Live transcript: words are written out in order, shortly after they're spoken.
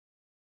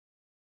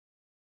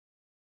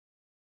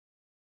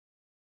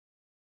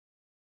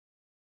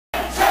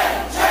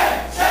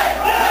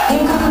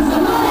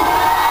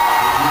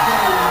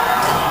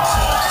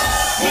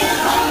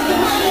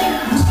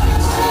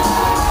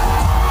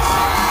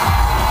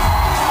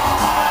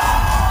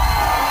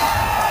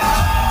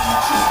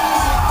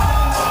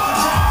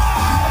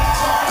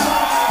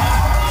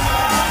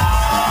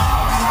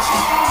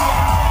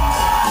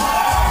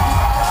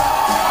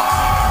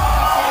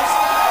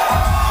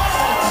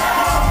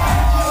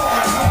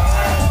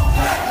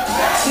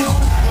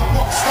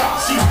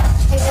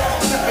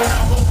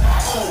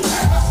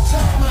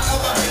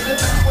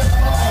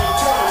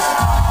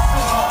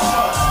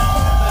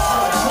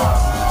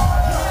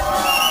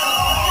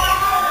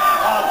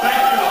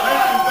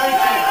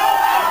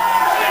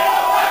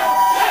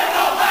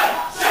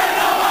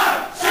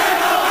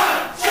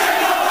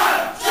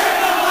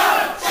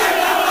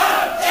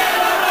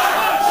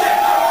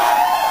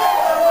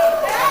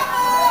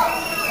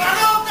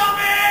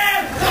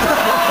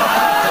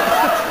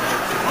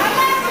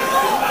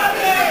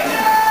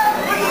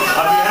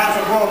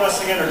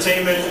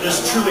statement, it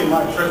is truly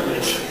my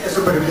privilege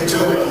to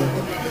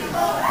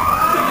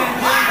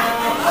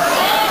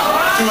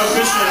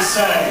officially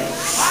say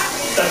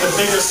that the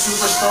biggest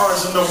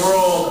superstars in the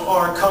world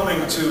are coming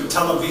to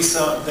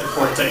Televisa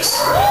Deportes.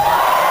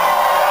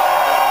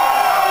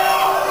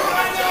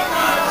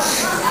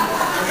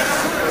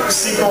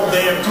 5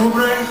 de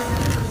octubre,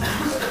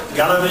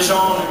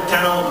 Galavisión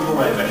Canal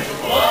 9.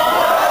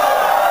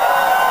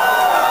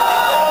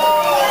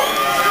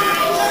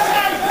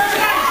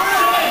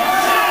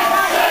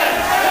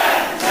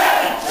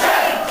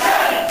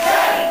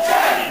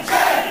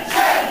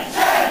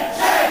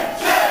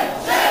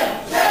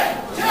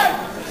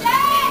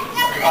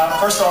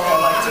 First off, I'd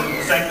like to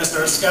thank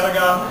Mr.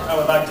 Escalaga. I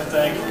would like to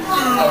thank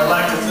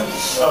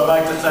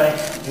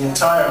the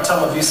entire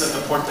Televisa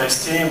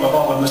Deportes team,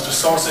 along with Mr.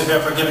 Sosa here,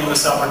 for giving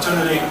this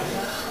opportunity.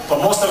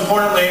 But most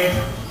importantly,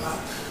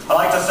 I'd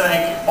like to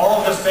thank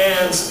all of the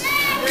fans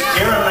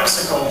here in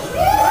Mexico,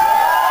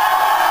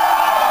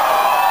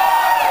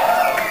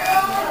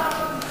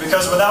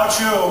 because without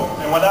you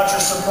and without your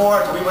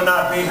support, we would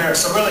not be here.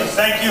 So really,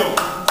 thank you.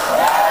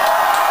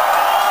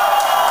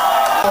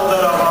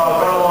 That have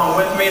brought along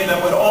with me that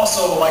would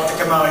also like to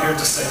come out here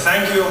to say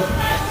thank you.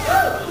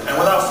 And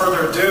without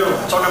further ado,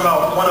 I'm talking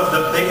about one of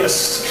the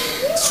biggest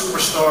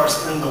superstars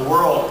in the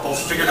world, both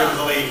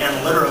figuratively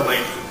and literally.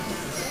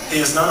 He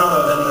is none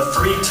other than the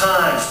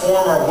 3-time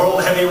former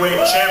world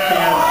heavyweight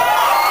champion,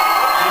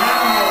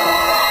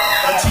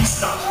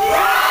 Batista.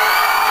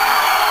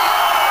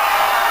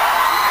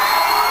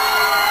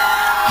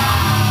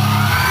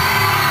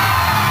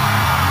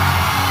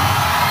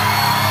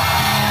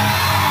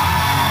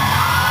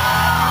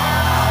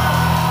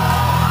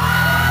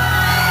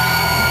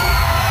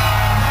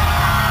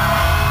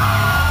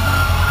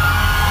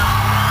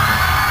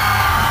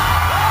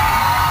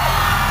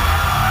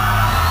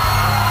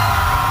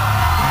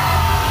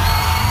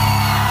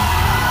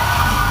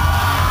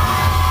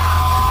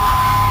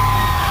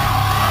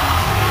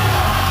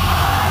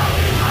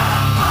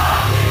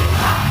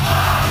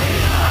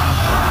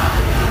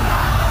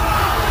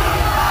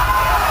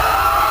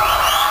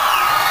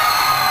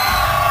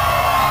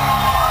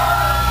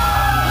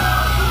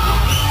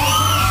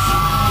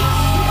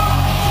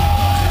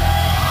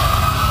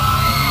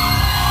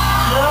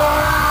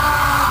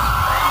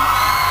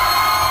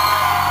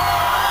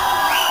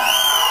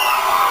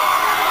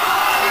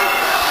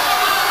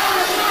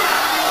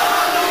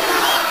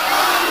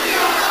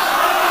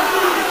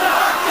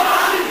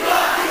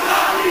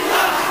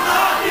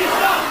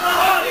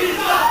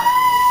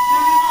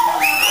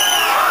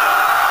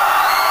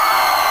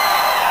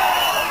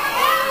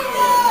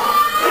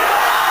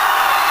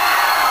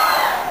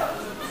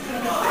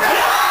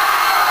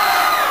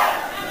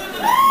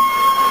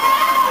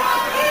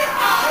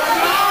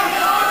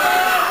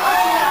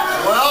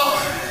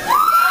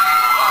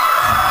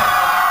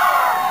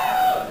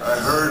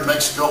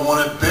 Mexico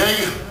wanted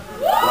big.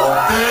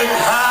 Well, big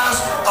has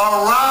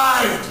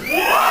arrived.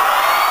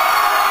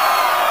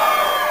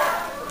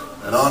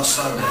 And on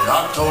Sunday,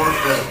 October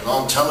 5th,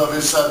 on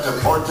Televisa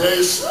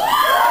Deportes,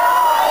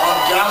 on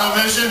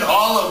Galavision,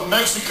 all of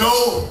Mexico,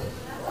 you'll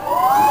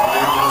be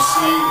able to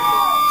see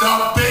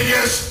the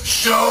biggest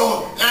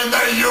show in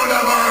the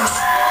universe.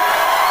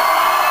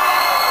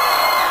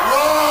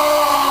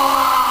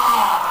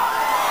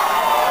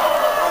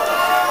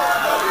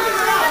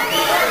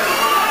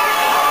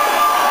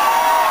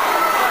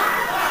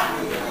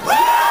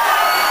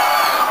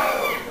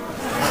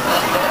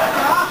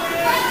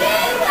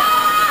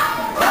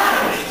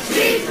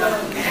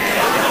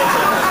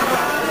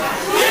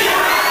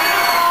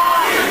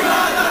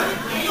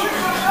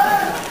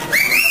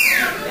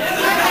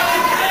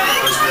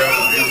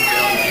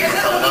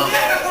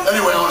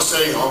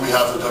 On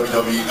behalf of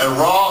WWE and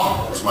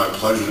Raw, it's my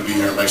pleasure to be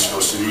here in Mexico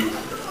City,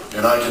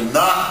 and I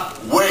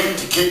cannot wait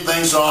to kick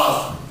things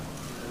off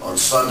on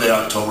Sunday,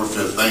 October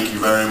 5th. Thank you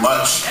very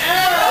much.